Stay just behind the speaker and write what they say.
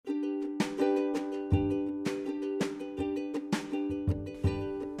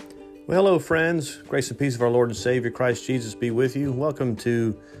Well, hello, friends. Grace and peace of our Lord and Savior, Christ Jesus, be with you. Welcome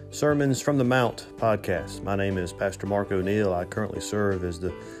to Sermons from the Mount podcast. My name is Pastor Mark O'Neill. I currently serve as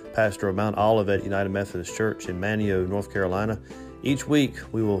the pastor of Mount Olivet United Methodist Church in Manteo, North Carolina. Each week,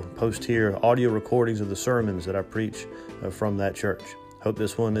 we will post here audio recordings of the sermons that I preach from that church. Hope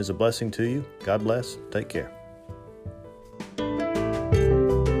this one is a blessing to you. God bless. Take care.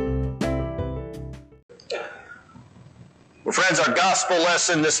 Well, friends, our gospel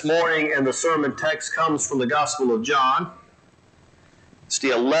lesson this morning and the sermon text comes from the Gospel of John. It's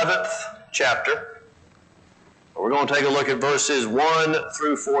the 11th chapter. We're going to take a look at verses 1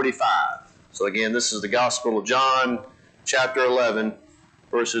 through 45. So again, this is the Gospel of John, chapter 11,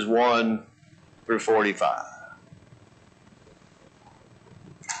 verses 1 through 45.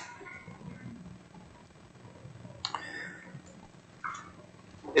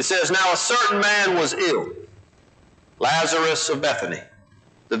 It says, "Now a certain man was ill, Lazarus of Bethany,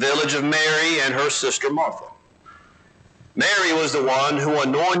 the village of Mary and her sister Martha. Mary was the one who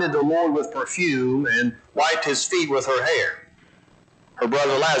anointed the Lord with perfume and wiped his feet with her hair. Her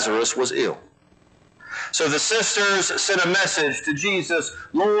brother Lazarus was ill. So the sisters sent a message to Jesus,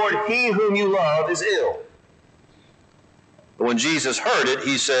 'Lord, he whom you love is ill.' But when Jesus heard it,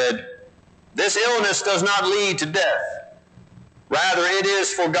 he said, 'This illness does not lead to death. Rather, it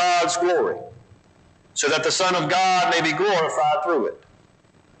is for God's glory, so that the Son of God may be glorified through it.'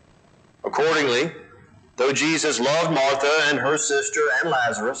 Accordingly, though Jesus loved Martha and her sister and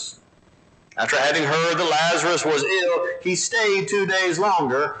Lazarus, after having heard that Lazarus was ill, he stayed 2 days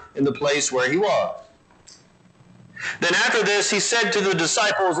longer in the place where he was. Then after this, he said to the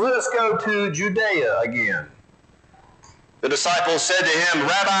disciples, 'Let us go to Judea again.' The disciples said to him,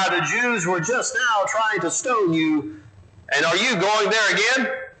 'Rabbi, the Jews were just now trying to stone you, and are you going there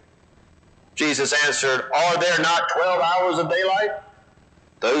again?' Jesus answered, 'Are there not 12 hours of daylight?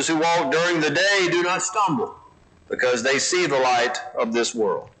 Those who walk during the day do not stumble, because they see the light of this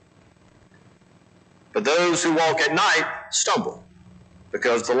world. But those who walk at night stumble,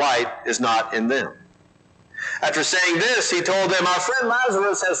 because the light is not in them.' After saying this, he told them, 'Our friend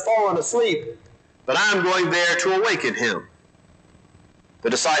Lazarus has fallen asleep, but I am going there to awaken him.' The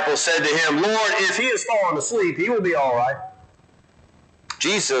disciples said to him, 'Lord, if he has fallen asleep, he will be all right.'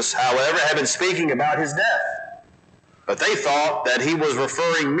 Jesus, however, had been speaking about his death, but they thought that he was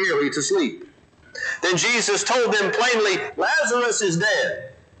referring merely to sleep. Then Jesus told them plainly, 'Lazarus is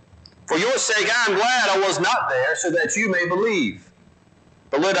dead. For your sake I am glad I was not there, so that you may believe.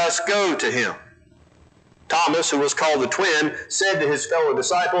 But let us go to him.' Thomas, who was called the twin, said to his fellow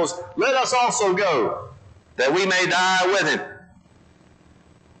disciples, 'Let us also go, that we may die with him.'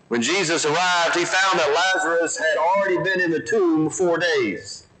 When Jesus arrived, he found that Lazarus had already been in the tomb 4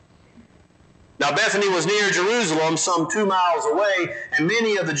 days. Now Bethany was near Jerusalem, some 2 miles away, and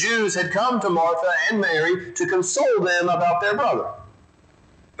many of the Jews had come to Martha and Mary to console them about their brother.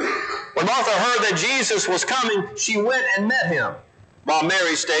 When Martha heard that Jesus was coming, she went and met him, while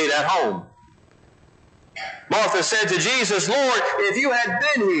Mary stayed at home. Martha said to Jesus, 'Lord, if you had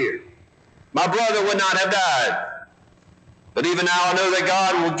been here, my brother would not have died. But even now I know that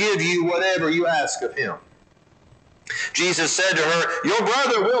God will give you whatever you ask of him.' Jesus said to her, 'Your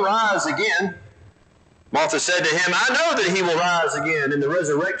brother will rise again.' Martha said to him, 'I know that he will rise again in the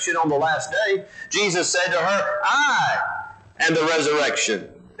resurrection on the last day.' Jesus said to her, 'I am the resurrection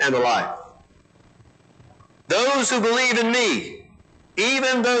and the life. Those who believe in me,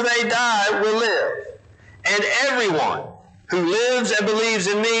 even though they die, will live. And everyone who lives and believes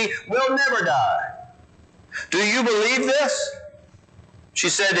in me will never die. Do you believe this?' She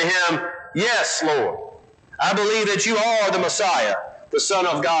said to him, 'Yes, Lord. I believe that you are the Messiah, the Son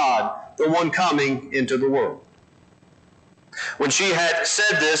of God, the one coming into the world.' When she had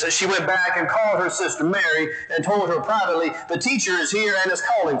said this, she went back and called her sister Mary and told her privately, 'The teacher is here and is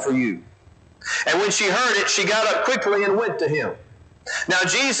calling for you.' And when she heard it, she got up quickly and went to him. Now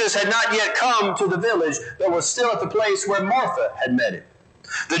Jesus had not yet come to the village, but was still at the place where Martha had met him.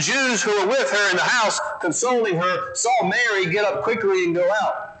 The Jews who were with her in the house, consoling her, saw Mary get up quickly and go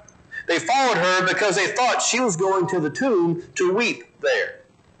out. They followed her because they thought she was going to the tomb to weep there.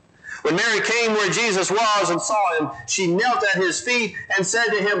 When Mary came where Jesus was and saw him, she knelt at his feet and said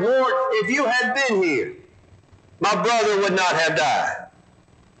to him, 'Lord, if you had been here, my brother would not have died.'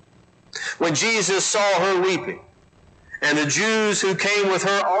 When Jesus saw her weeping, and the Jews who came with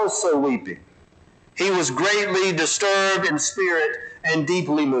her also weeping, he was greatly disturbed in spirit and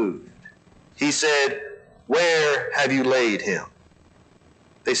deeply moved. He said, 'Where have you laid him?'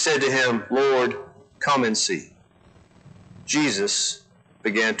 They said to him, 'Lord, come and see.' Jesus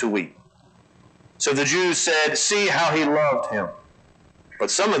began to weep. So the Jews said, 'See how he loved him.' But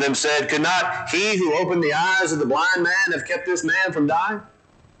some of them said, could not he who opened the eyes of the blind man have kept this man from dying?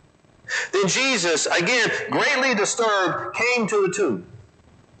 Then Jesus, again greatly disturbed, came to the tomb.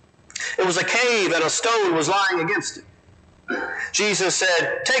 It was a cave, and a stone was lying against it. Jesus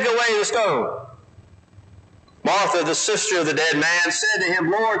said, take away the stone. Martha, the sister of the dead man, said to him,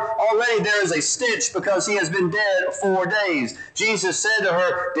 Lord, already there is a stench because he has been dead 4 days. Jesus said to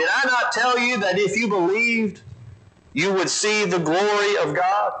her, did I not tell you that if you believed, you would see the glory of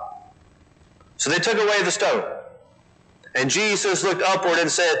God? So they took away the stone. And Jesus looked upward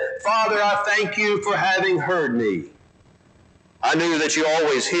and said, Father, I thank you for having heard me. I knew that you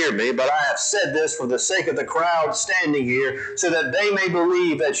always hear me, but I have said this for the sake of the crowd standing here, so that they may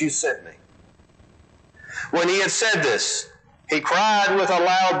believe that you sent me. When he had said this, he cried with a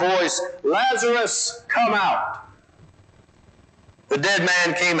loud voice, Lazarus, come out. The dead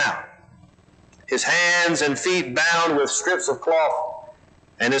man came out, his hands and feet bound with strips of cloth,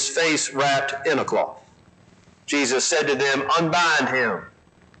 and his face wrapped in a cloth. Jesus said to them, unbind him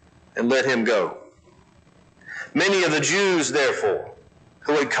and let him go. Many of the Jews, therefore,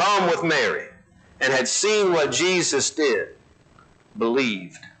 who had come with Mary and had seen what Jesus did,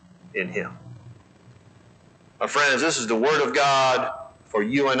 believed in him. My friends, this is the word of God for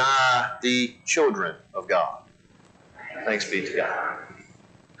you and I, the children of God. Thanks be to God.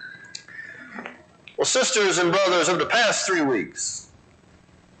 Well, sisters and brothers, over the past 3 weeks,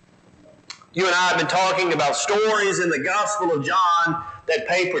 you and I have been talking about stories in the Gospel of John that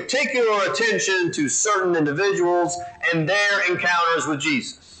pay particular attention to certain individuals and their encounters with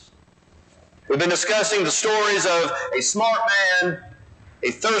Jesus. We've been discussing the stories of a smart man,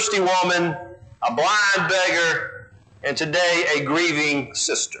 a thirsty woman, a blind beggar, and today a grieving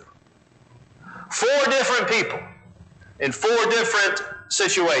sister. 4 different people in 4 different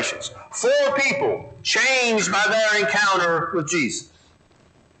situations. 4 people changed by their encounter with Jesus.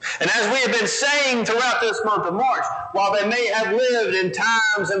 And as we have been saying throughout this month of March, while they may have lived in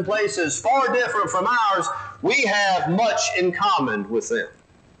times and places far different from ours, we have much in common with them.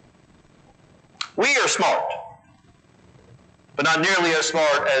 We are smart, but not nearly as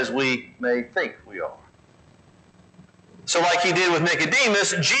smart as we may think we are. So like he did with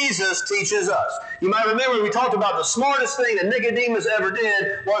Nicodemus, Jesus teaches us. You might remember we talked about the smartest thing that Nicodemus ever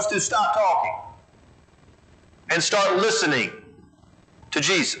did was to stop talking and start listening to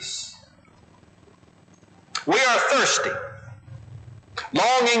Jesus. We are thirsty,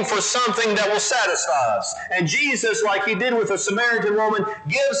 longing for something that will satisfy us. And Jesus, like he did with the Samaritan woman,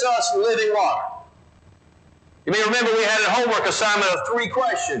 gives us living water. You may remember we had a homework assignment of 3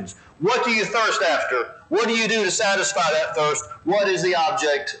 questions. What do you thirst after? What do you do to satisfy that thirst? What is the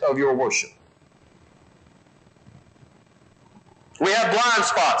object of your worship? We have blind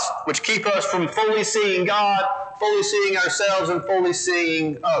spots which keep us from fully seeing God, fully seeing ourselves, and fully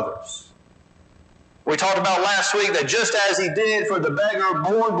seeing others. We talked about last week that just as he did for the beggar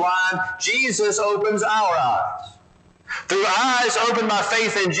born blind, Jesus opens our eyes. Through eyes opened by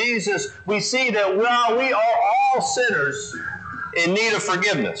faith in Jesus, we see that while we are all sinners in need of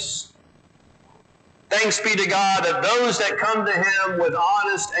forgiveness, thanks be to God that those that come to him with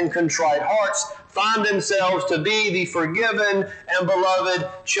honest and contrite hearts find themselves to be the forgiven and beloved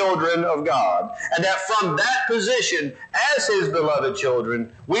children of God. And that from that position, as his beloved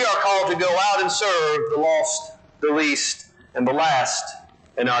children, we are called to go out and serve the lost, the least, and the last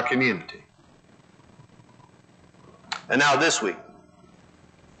in our community. And now this week,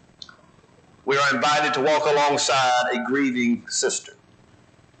 we are invited to walk alongside a grieving sister.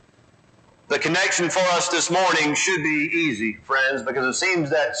 The connection for us this morning should be easy, friends, because it seems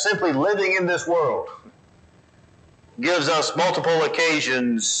that simply living in this world gives us multiple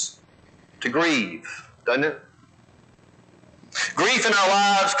occasions to grieve, doesn't it? Grief in our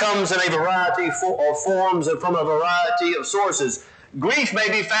lives comes in a variety of forms and from a variety of sources. Grief may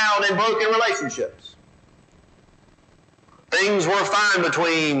be found in broken relationships. Things were fine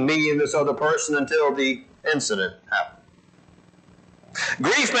between me and this other person until the incident happened.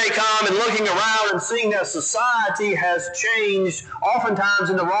 Grief may come in looking around and seeing that society has changed, oftentimes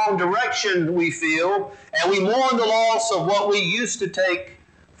in the wrong direction, we feel, and we mourn the loss of what we used to take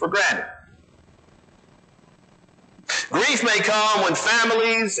for granted. Grief may come when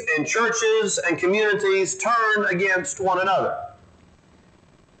families and churches and communities turn against one another.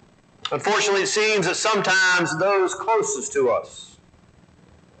 Unfortunately, it seems that sometimes those closest to us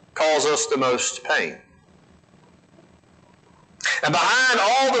cause us the most pain. And behind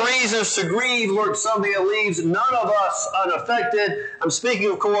all the reasons to grieve lurks something that leaves none of us unaffected. I'm speaking,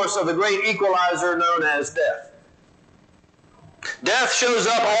 of course, of the great equalizer known as death. Death shows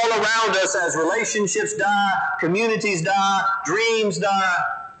up all around us as relationships die, communities die, dreams die.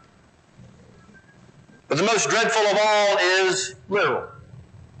 But the most dreadful of all is literal.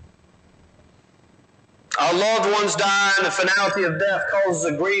 Our loved ones die, and the finality of death causes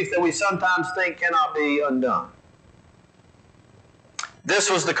a grief that we sometimes think cannot be undone. This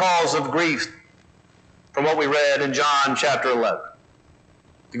was the cause of grief from what we read in John chapter 11.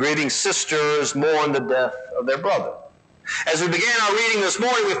 The grieving sisters mourned the death of their brother. As we began our reading this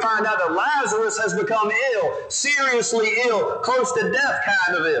morning, we find out that Lazarus has become ill, seriously ill, close to death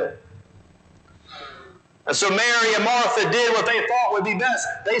kind of ill. And so Mary and Martha did what they thought would be best.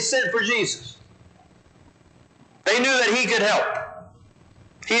 They sent for Jesus. They knew that he could help.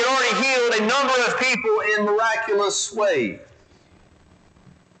 He had already healed a number of people in miraculous ways.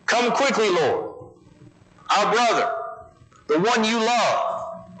 Come quickly, Lord. Our brother, the one you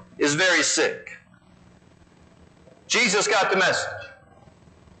love, is very sick. Jesus got the message.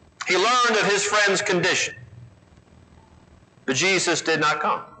 He learned of his friend's condition. But Jesus did not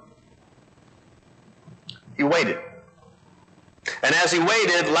come. He waited. And as he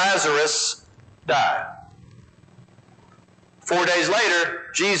waited, Lazarus died. 4 days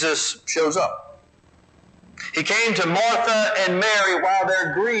later, Jesus shows up. He came to Martha and Mary while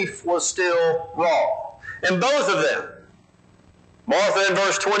their grief was still raw. And both of them, Martha in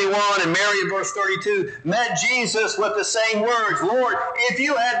verse 21 and Mary in verse 32, met Jesus with the same words, Lord, if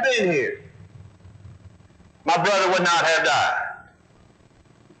you had been here, my brother would not have died.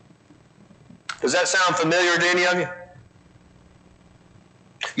 Does that sound familiar to any of you?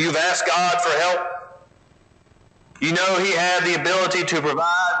 You've asked God for help. You know he had the ability to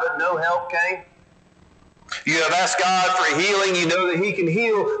provide, but no help came. You have asked God for healing. You know that he can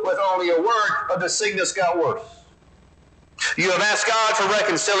heal with only a word, but the sickness got worse. You have asked God for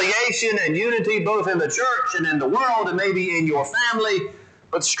reconciliation and unity both in the church and in the world and maybe in your family,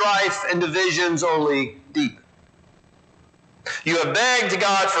 but strife and divisions only deepen. You have begged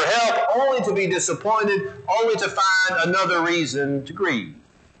God for help only to be disappointed, only to find another reason to grieve.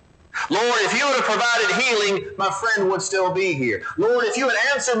 Lord, if you would have provided healing, my friend would still be here. Lord, if you had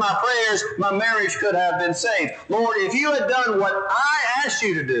answered my prayers, my marriage could have been saved. Lord, if you had done what I asked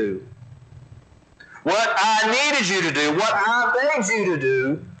you to do, what I needed you to do, what I begged you to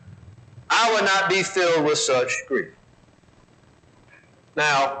do, I would not be filled with such grief.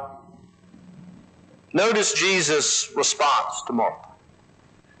 Now, notice Jesus' response to Martha.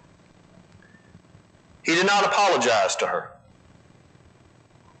 He did not apologize to her.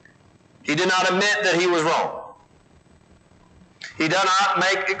 He did not admit that he was wrong. He did not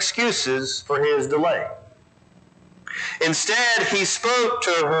make excuses for his delay. Instead, he spoke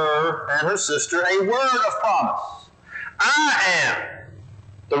to her and her sister a word of promise. I am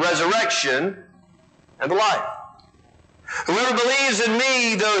the resurrection and the life. Whoever believes in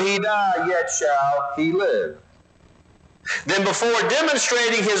me, though he die, yet shall he live. Then before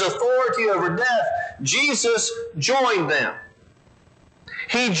demonstrating his authority over death, Jesus joined them.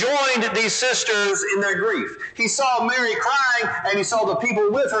 He joined these sisters in their grief. He saw Mary crying, and he saw the people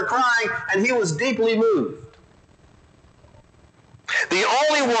with her crying, and he was deeply moved. The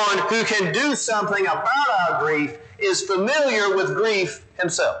only one who can do something about our grief is familiar with grief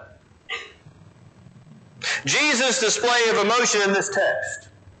himself. Jesus' display of emotion in this text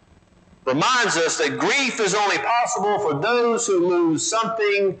reminds us that grief is only possible for those who lose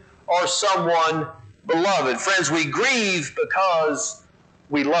something or someone beloved. Friends, we grieve because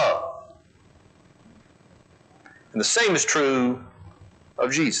we love. And the same is true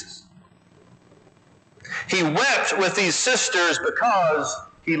of Jesus. He wept with these sisters because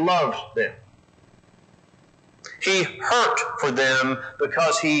he loved them. He hurt for them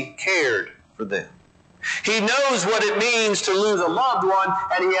because he cared for them. He knows what it means to lose a loved one,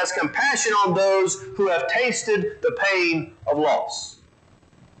 and he has compassion on those who have tasted the pain of loss.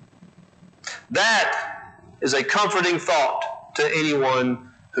 That is a comforting thought to anyone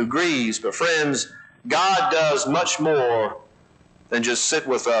who grieves. But friends, God does much more than just sit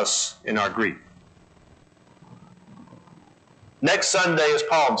with us in our grief. Next Sunday is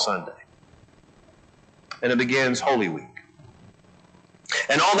Palm Sunday, and it begins Holy Week.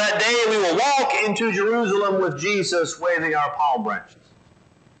 And on that day, we will walk into Jerusalem with Jesus waving our palm branches.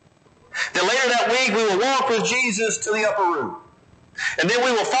 Then later that week, we will walk with Jesus to the upper room. And then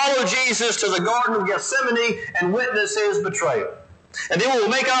we will follow Jesus to the Garden of Gethsemane and witness his betrayal. And then we will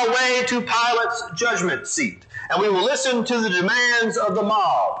make our way to Pilate's judgment seat. And we will listen to the demands of the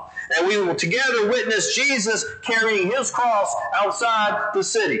mob. And we will together witness Jesus carrying his cross outside the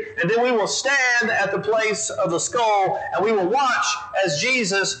city. And then we will stand at the place of the skull, and we will watch as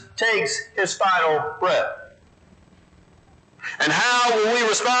Jesus takes his final breath. And how will we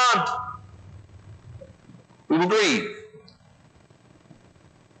respond? We will grieve.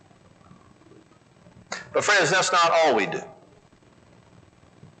 But friends, that's not all we do.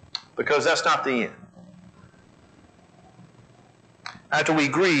 Because that's not the end. After we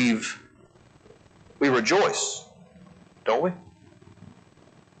grieve, we rejoice, don't we?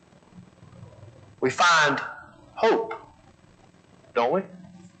 We find hope, don't we?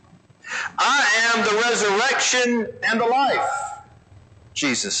 I am the resurrection and the life,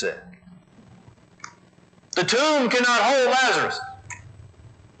 Jesus said. The tomb cannot hold Lazarus.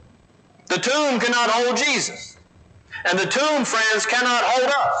 The tomb cannot hold Jesus. And the tomb, friends, cannot hold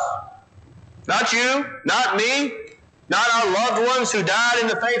us. Not you, not me, not our loved ones who died in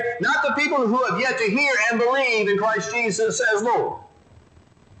the faith, not the people who have yet to hear and believe in Christ Jesus as Lord.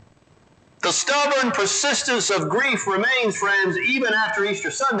 The stubborn persistence of grief remains, friends, even after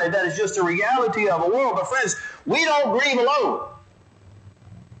Easter Sunday. That is just a reality of a world. But friends, we don't grieve alone.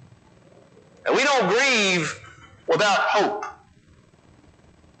 And we don't grieve without hope.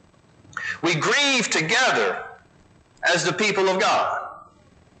 We grieve together as the people of God.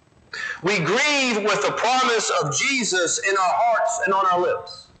 We grieve with the promise of Jesus in our hearts and on our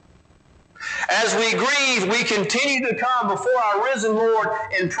lips. As we grieve, we continue to come before our risen Lord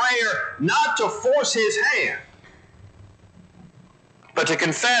in prayer, not to force His hand, but to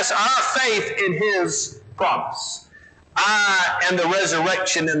confess our faith in His promise. I am the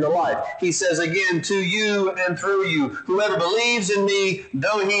resurrection and the life. He says again, to you and through you, whoever believes in me,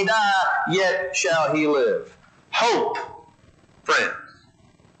 though he die, yet shall he live. Hope, friends.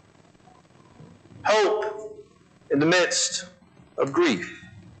 Hope in the midst of grief.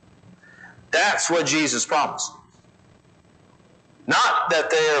 That's what Jesus promised. Not that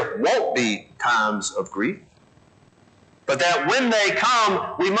there won't be times of grief, but that when they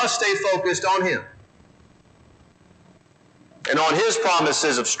come, we must stay focused on Him and on His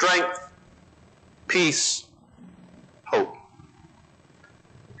promises of strength, peace, hope.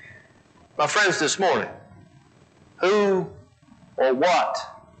 My friends, this morning, who or what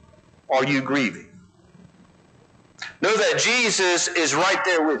are you grieving? Know that Jesus is right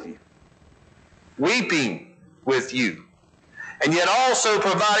there with you, weeping with you, and yet also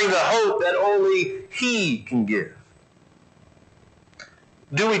providing the hope that only He can give.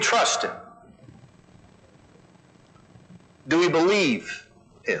 Do we trust Him? Do we believe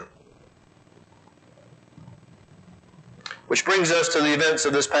Him? Which brings us to the events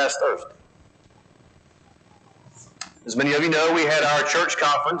of this past Thursday. As many of you know, we had our church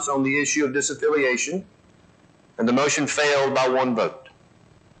conference on the issue of disaffiliation, and the motion failed by one vote.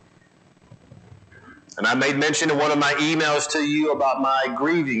 And I made mention in one of my emails to you about my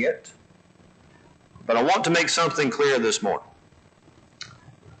grieving it, but I want to make something clear this morning.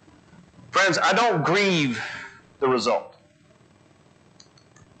 Friends, I don't grieve the result.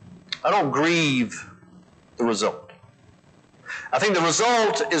 I don't grieve the result. I think the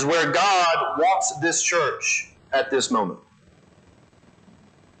result is where God wants this church at this moment.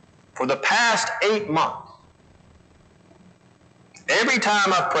 For the past 8 months, every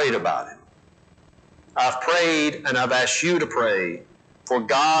time I've prayed about it, I've prayed and I've asked you to pray for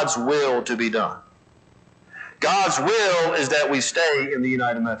God's will to be done. God's will is that we stay in the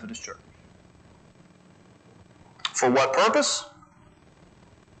United Methodist Church. For what purpose?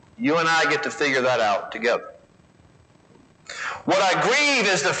 You and I get to figure that out together. What I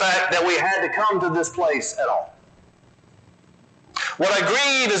grieve is the fact that we had to come to this place at all. What I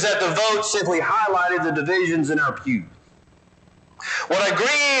grieve is that the vote simply highlighted the divisions in our pews. What I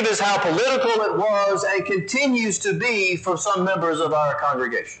grieve is how political it was and continues to be for some members of our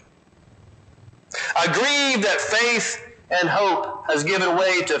congregation. I grieve that faith and hope has given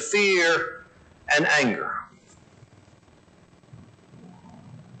way to fear and anger.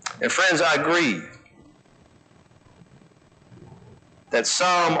 And friends, I grieve that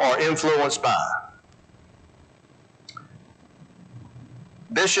some are influenced by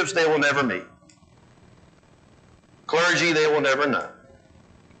bishops they will never meet, clergy they will never know,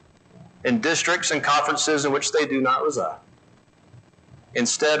 in districts and conferences in which they do not reside,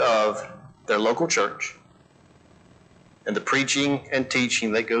 instead of their local church and the preaching and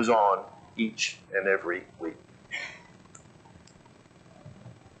teaching that goes on each and every week.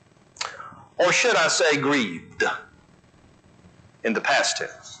 Or should I say grieved in the past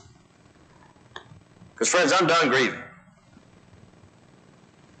tense? Because friends, I'm done grieving.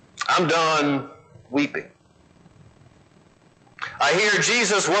 I'm done weeping. I hear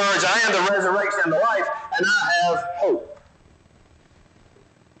Jesus' words, I am the resurrection and the life, and I have hope.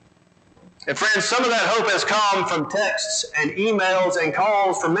 And friends, some of that hope has come from texts and emails and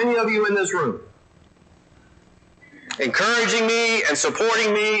calls from many of you in this room. encouraging me and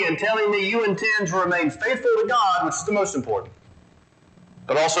supporting me and telling me you intend to remain faithful to God, which is the most important,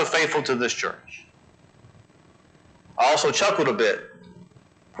 but also faithful to this church. I also chuckled a bit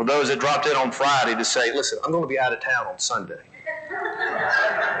for those that dropped in on Friday to say, listen, I'm going to be out of town on Sunday.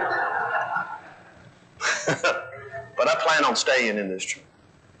 But I plan on staying in this church.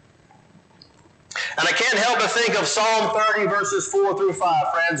 And I can't help but think of Psalm 30, verses 4 through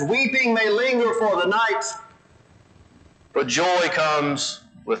 5, friends. Weeping may linger for the night, but joy comes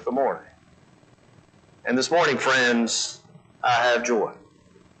with the morning. And this morning, friends, I have joy.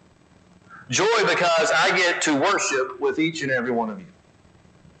 Joy because I get to worship with each and every one of you.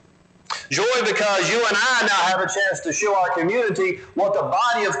 Joy because you and I now have a chance to show our community what the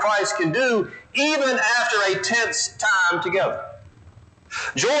body of Christ can do even after a tense time together.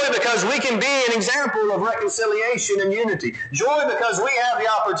 Joy because we can be an example of reconciliation and unity. Joy because we have the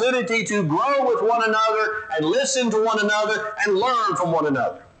opportunity to grow with one another and listen to one another and learn from one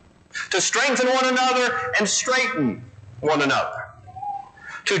another. To strengthen one another and straighten one another.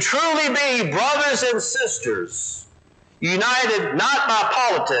 To truly be brothers and sisters, united not by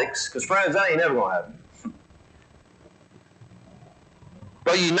politics, because friends, that ain't never going to happen,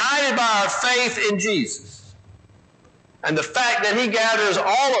 but united by our faith in Jesus and the fact that He gathers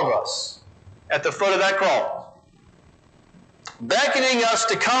all of us at the foot of that cross, beckoning us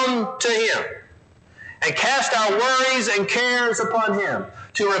to come to Him and cast our worries and cares upon Him,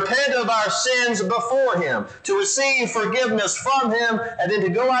 to repent of our sins before Him, to receive forgiveness from Him, and then to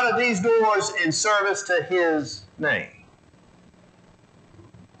go out of these doors in service to His name.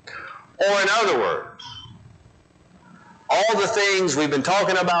 Or in other words, all the things we've been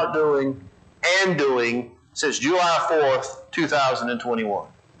talking about doing and doing since July 4th, 2021.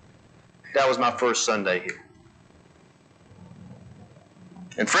 That was my first Sunday here.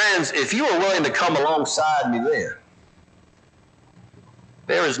 And friends, if you are willing to come alongside me then,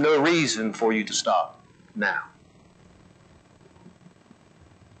 there is no reason for you to stop now.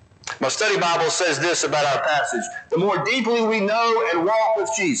 My study Bible says this about our passage. The more deeply we know and walk with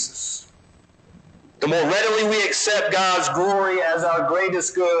Jesus, the more readily we accept God's glory as our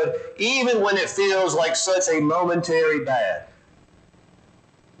greatest good, even when it feels like such a momentary bad.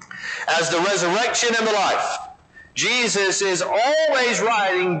 As the resurrection and the life, Jesus is always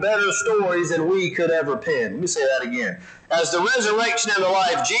writing better stories than we could ever pen. Let me say that again. As the resurrection and the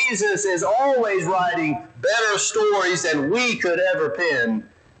life, Jesus is always writing better stories than we could ever pen.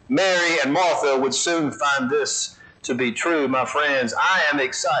 Mary and Martha would soon find this to be true. My friends, I am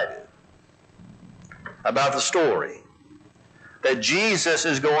excited about the story that Jesus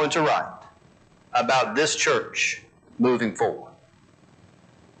is going to write about this church moving forward.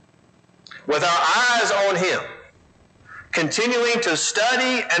 With our eyes on Him, continuing to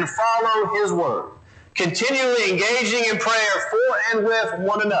study and follow His Word, continually engaging in prayer for and with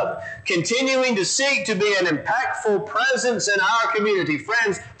one another, continuing to seek to be an impactful presence in our community.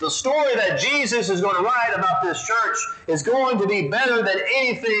 Friends, the story that Jesus is going to write about this church is going to be better than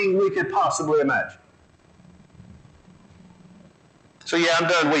anything we could possibly imagine. So yeah, I'm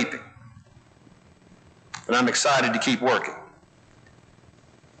done weeping. And I'm excited to keep working.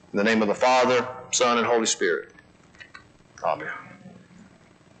 In the name of the Father, Son, and Holy Spirit. Amen.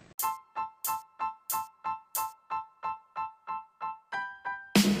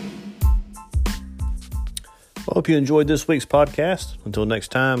 I hope you enjoyed this week's podcast. Until next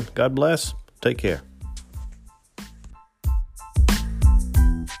time, God bless. Take care.